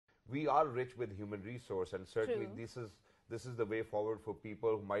we are rich with human resource, and certainly this is the way forward for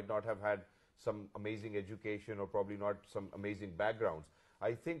people who might not have had some amazing education or probably not some amazing backgrounds.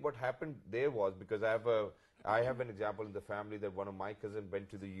 I think what happened there was, because I have an example in the family that one of my cousins went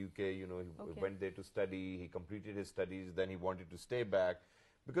to the UK, you know, he went there to study, he completed his studies, then he wanted to stay back,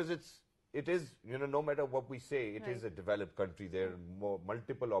 because it is, you know, no matter what we say, it is a developed country. There are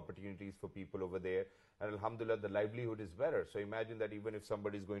multiple opportunities for people over there, and alhamdulillah, the livelihood is better. So imagine that even if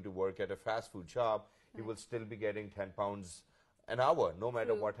somebody is going to work at a fast food shop, he will still be getting £10 an hour, no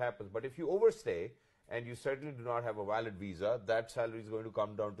matter what happens. But if you overstay, and you certainly do not have a valid visa, that salary is going to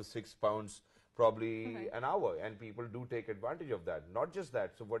come down to £6 probably an hour, and people do take advantage of that. Not just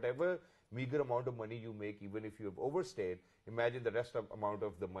that, so whatever meager amount of money you make, even if you have overstayed, imagine the rest of amount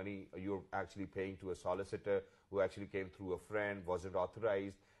of the money you're actually paying to a solicitor who actually came through a friend, wasn't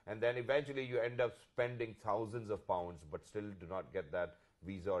authorized, and then eventually you end up spending thousands of pounds but still do not get that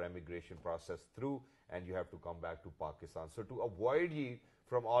visa or immigration process through, and you have to come back to Pakistan. So to avoid you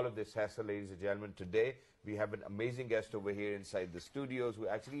from all of this hassle, ladies and gentlemen, today we have an amazing guest over here inside the studios who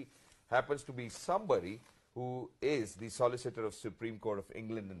actually happens to be somebody who is the Solicitor of Supreme Court of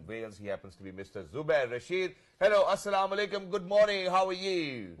England and Wales. He happens to be Mr. Zubair Rashid. Hello, assalamu alaikum, good morning, how are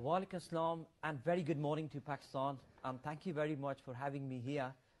you? Wa alaikum assalam, and very good morning to Pakistan. Thank you very much for having me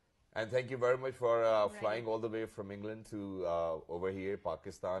here. And thank you very much for flying all the way from England to over here,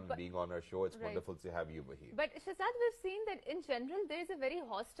 Pakistan, being on our show. It's wonderful to have you over here. But Shahzad, we've seen that in general there is a very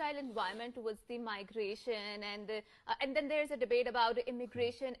hostile environment towards the migration, and then there's a debate about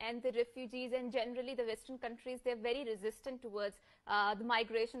immigration and the refugees, and generally the Western countries, they're very resistant towards the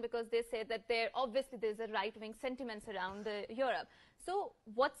migration, because they say that obviously there's a right-wing sentiments around Europe. So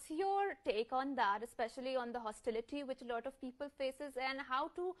what's your take on that, especially on the hostility which a lot of people faces, and how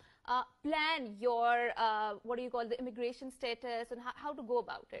to plan your, the immigration status, and how to go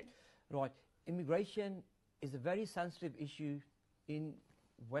about it? Right. Immigration is a very sensitive issue in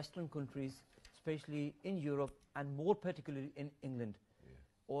Western countries, especially in Europe, and more particularly in England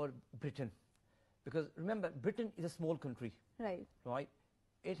or Britain. Because remember, Britain is a small country. Right. Right.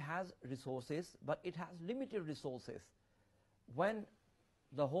 It has resources, but it has limited resources. When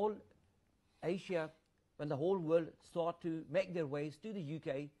the whole Asia, when the whole world start to make their ways to the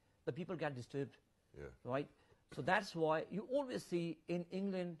UK, the people get disturbed, right? So that's why you always see in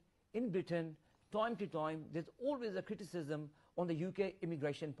England, in Britain, time to time, there's always a criticism on the UK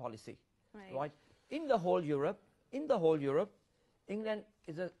immigration policy, right? In the whole Europe, England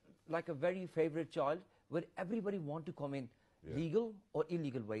is like a very favorite child where everybody want to come in, legal or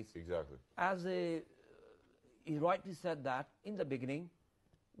illegal ways. Exactly. As he rightly said that in the beginning,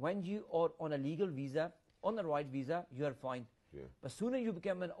 when you are on a legal visa, on the right visa, you are fine. But sooner you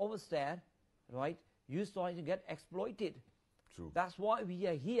become an overstayer, right, you start to get exploited. True. That's why we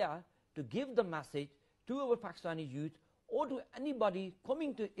are here to give the message to our Pakistani youth, or to anybody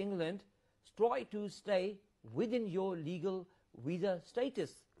coming to England, try to stay within your legal visa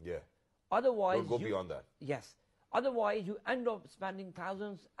status. Otherwise, don't go beyond that. Yes. Otherwise, you end up spending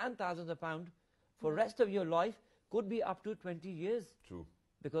thousands and thousands of pounds for the rest of your life, could be up to 20 years. True.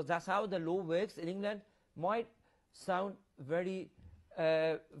 Because that's how the law works in England. Might sound very,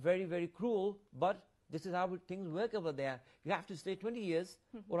 very cruel, but this is how things work over there. You have to stay 20 years,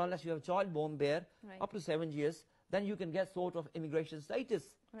 or unless you have a child born there, up to 7 years, then you can get sort of immigration status.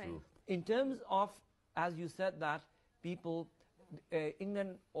 In terms of, as you said, that people,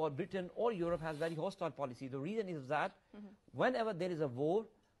 England or Britain or Europe has very hostile policy. The reason is that whenever there is a war,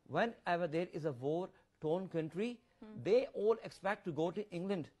 whenever there is a war-torn country, they all expect to go to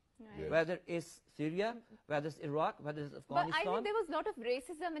England, whether it's Syria, whether it's Iraq, whether it's Afghanistan. But I think there was a lot of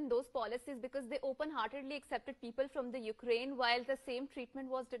racism in those policies, because they open-heartedly accepted people from the Ukraine, while the same treatment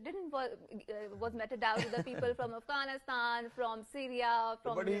was meted out to the people from Afghanistan, from Syria,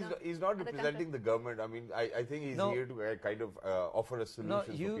 from. But he's not representing the government. I mean, I think he's here to kind of offer a solution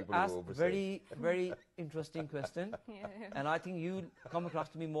for people who asked overstay. very interesting question, and I think you come across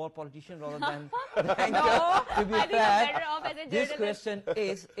to me more politician rather than. To be fair, this question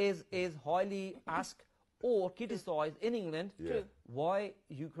is highly asked or criticized in England. Why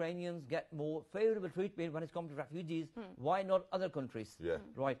Ukrainians get more favorable treatment when it comes to refugees, why not other countries?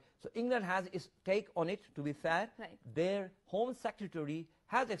 Right. So England has its take on it, to be fair. Their Home Secretary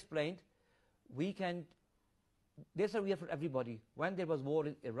has explained we are for everybody. When there was war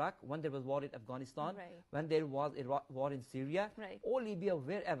in Iraq, when there was war in Afghanistan, when there was war in Syria, or Libya,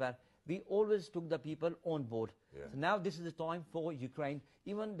 wherever, we always took the people on board. So now this is the time for Ukraine.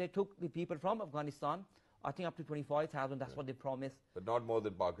 Even they took the people from Afghanistan I think up to 25,000, that's what they promised. But not more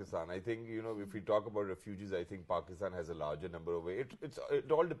than Pakistan. I think, you know, if we talk about refugees, I think Pakistan has a larger number of it.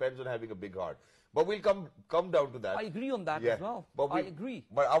 It all depends on having a big heart. But we'll come down to that. I agree on that as well. But I agree.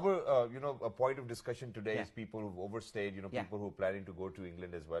 But our, you know, a point of discussion today is people who've overstayed, you know, Yeah. people who are planning to go to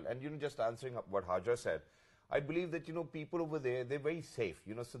England as well. And, you know, just answering what Hajar said, I believe that, you know, people over there, they're very safe,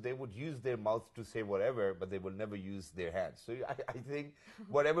 you know, so they would use their mouth to say whatever, but they will never use their hands. So I think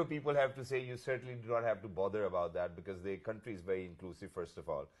whatever people have to say, you certainly do not have to bother about that, because the country is very inclusive, first of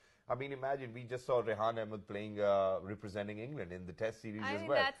all. I mean, imagine, we just saw Rehan Ahmed playing, representing England in the Test series as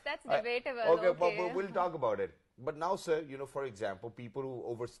well. That's debatable. Okay, but we'll talk about it. But now, sir, you know, for example, people who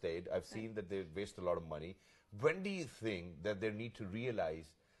overstayed, I've seen that they waste a lot of money. When do you think that they need to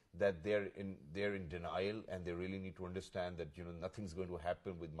realize that they're in denial, and they really need to understand that, you know, nothing's going to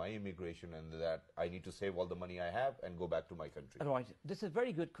happen with my immigration, and that I need to save all the money I have and go back to my country? Right. This is a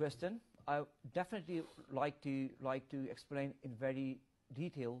very good question. I definitely like to explain in very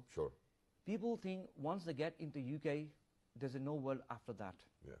detail. Sure. People think once they get into UK, there's no world after that.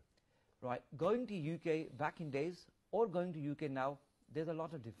 Yeah. Right. Going to UK back in days or going to UK now, there's a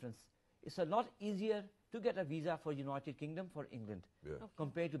lot of difference. It's a lot easier to get a visa for United Kingdom, for England,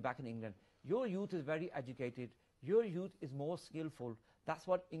 compared to back in England. Your youth is very educated. Your youth is more skillful. That's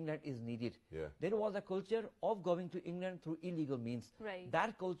what England is needed. Yeah. There was a culture of going to England through illegal means. Right.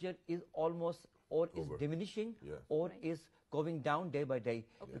 That culture is almost, or is diminishing, or is going down day by day,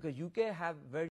 because UK have very